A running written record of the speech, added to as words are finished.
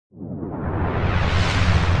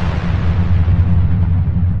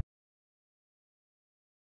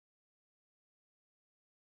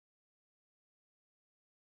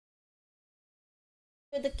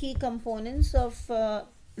The key components of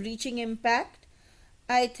reaching impact.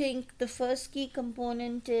 I think the first key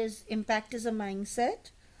component is impact is a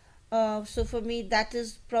mindset. So for me, that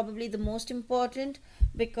is probably the most important,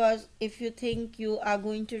 because if you think you are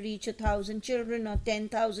going to reach 1,000 children or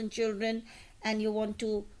 10,000 children and you want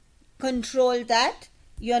to control that,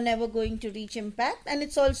 you're never going to reach impact, and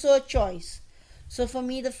it's also a choice. So for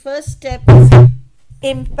me, the first step is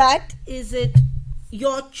impact. Is it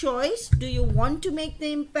your choice? Do you want to make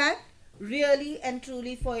the impact really and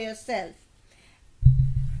truly for yourself?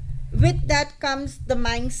 With that comes the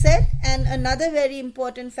mindset, and another very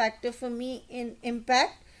important factor for me in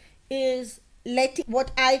impact is letting,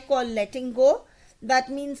 what I call letting go. That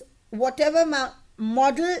means whatever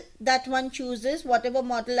model that one chooses, whatever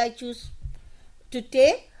model I choose to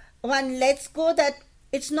take, one lets go that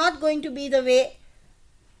it's not going to be the way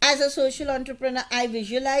as a social entrepreneur I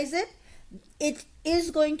visualize it. It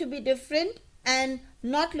is going to be different, and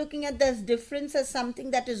not looking at this difference as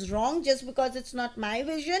something that is wrong just because it's not my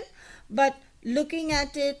vision, but looking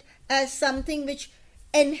at it as something which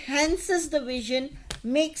enhances the vision,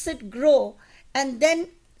 makes it grow, and then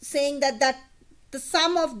saying that the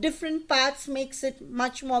sum of different parts makes it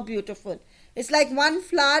much more beautiful. It's like one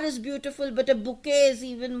flower is beautiful, but a bouquet is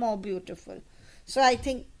even more beautiful. So I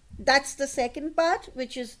think that's the second part,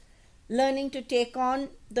 which is learning to take on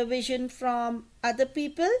the vision from other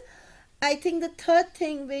people. I think the third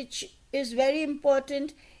thing, which is very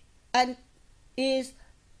important, and is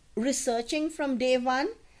researching from day one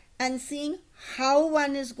and seeing how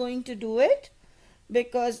one is going to do it,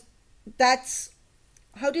 because that's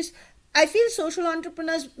how this. I feel social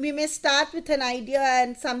entrepreneurs, we may start with an idea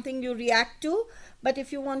and something you react to, but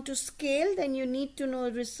if you want to scale, then you need to know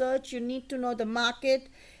research, you need to know the market,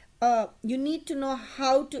 you need to know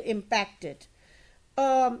how to impact it.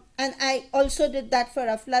 And I also did that for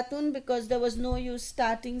Aflatun, because there was no use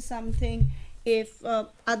starting something if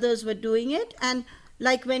others were doing it. And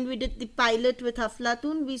like when we did the pilot with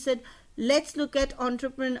Aflatun, we said, let's look at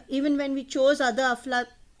entrepreneur. Even when we chose other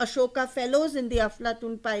Ashoka fellows in the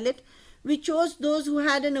Aflatun pilot, we chose those who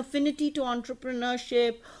had an affinity to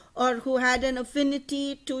entrepreneurship or who had an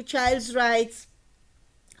affinity to child's rights.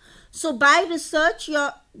 So by research,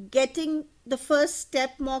 you're getting the first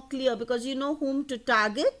step more clear, because you know whom to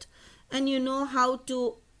target and you know how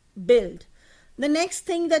to build. The next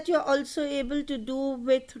thing that you're also able to do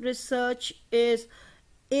with research is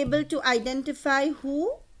able to identify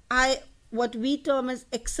what we term as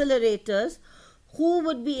accelerators, who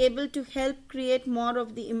would be able to help create more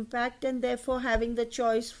of the impact, and therefore having the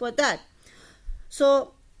choice for that.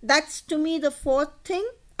 So that's to me the fourth thing,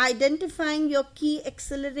 identifying your key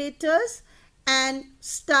accelerators and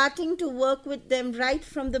starting to work with them right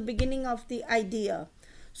from the beginning of the idea.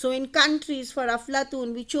 So in countries, for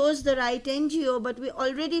Aflatun, we chose the right NGO, but we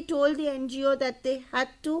already told the NGO that they had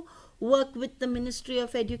to work with the Ministry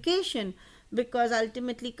of Education, because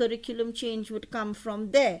ultimately curriculum change would come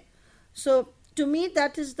from there. So to me,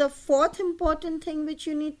 that is the fourth important thing which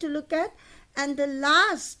you need to look at. And the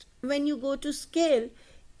last, when you go to scale,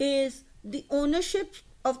 is the ownership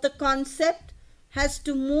of the concept has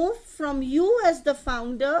to move from you as the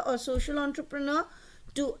founder or social entrepreneur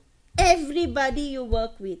to everybody you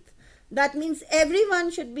work with. That means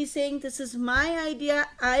everyone should be saying, this is my idea,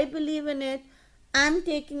 I believe in it, I'm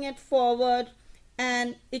taking it forward,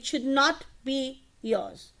 and it should not be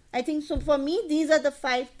yours. I think so. For me, these are the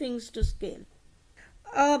 5 things to scale.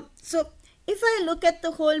 So if I look at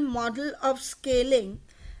the whole model of scaling,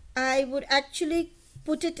 I would actually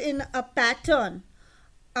put it in a pattern.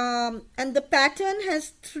 And the pattern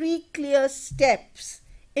has 3 clear steps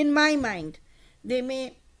in my mind. They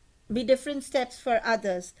may be different steps for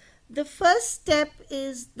others. The first step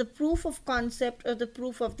is the proof of concept or the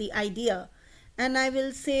proof of the idea. And I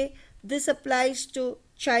will say this applies to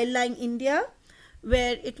Childline India,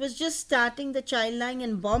 where it was just starting the Childline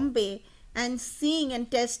in Bombay and seeing and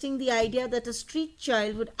testing the idea that a street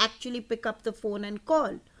child would actually pick up the phone and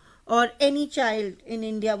call, or any child in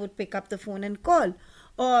India would pick up the phone and call,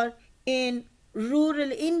 or in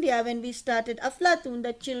rural India when we started Aflatun,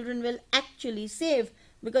 that children will actually save,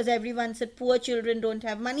 because everyone said poor children don't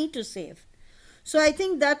have money to save. So I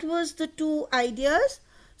think that was the 2 ideas.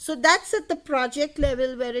 So that's at the project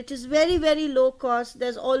level, where it is very, very low cost.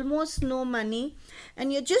 There's almost no money.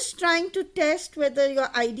 And you're just trying to test whether your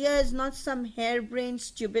idea is not some harebrained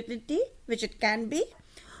stupidity, which it can be,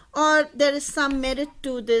 or there is some merit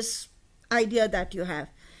to this idea that you have.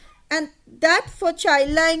 And that for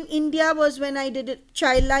Childline India was when I did it,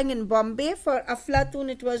 Childline in Bombay. For Aflatun,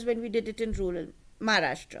 it was when we did it in rural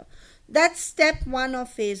Maharashtra. That's step 1 of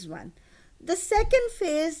phase 1. The second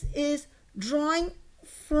phase is drawing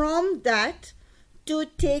from that to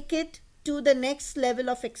take it to the next level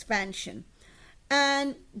of expansion.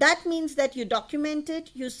 And that means that you document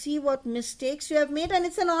it, you see what mistakes you have made, and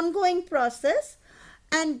it's an ongoing process.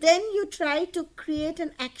 And then you try to create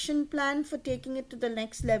an action plan for taking it to the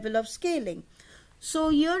next level of scaling. So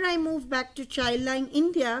here I move back to Childline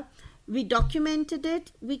India. We documented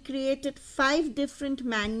it. We created 5 different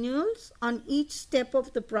manuals on each step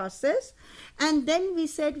of the process. And then we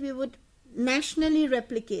said we would nationally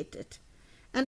replicate it.